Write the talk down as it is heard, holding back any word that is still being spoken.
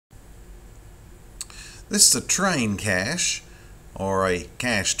This is a train cache, or a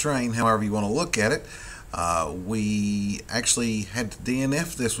cache train, however you want to look at it. We actually had to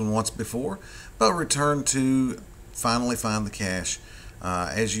DNF this one once before, but returned to finally find the cache.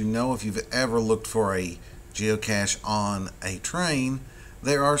 As you know, if you've ever looked for a geocache on a train,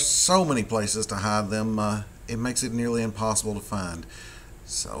 there are so many places to hide them, it makes it nearly impossible to find.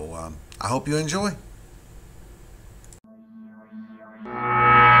 So I hope you enjoy.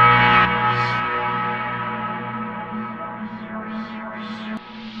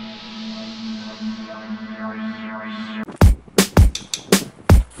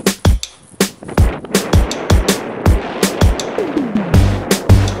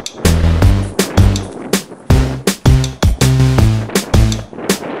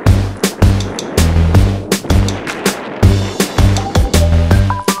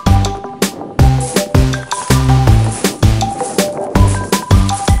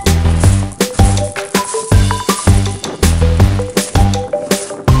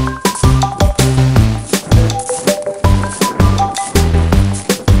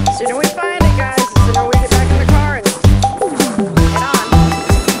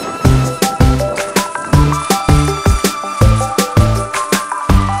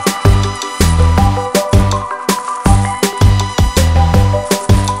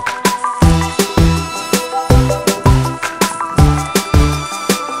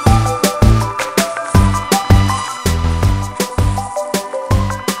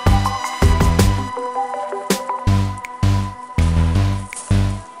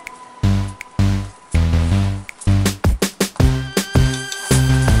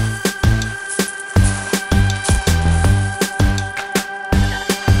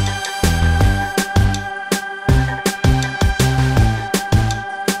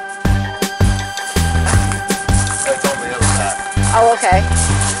 Oh, okay.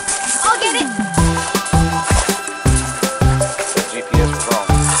 I'll get it.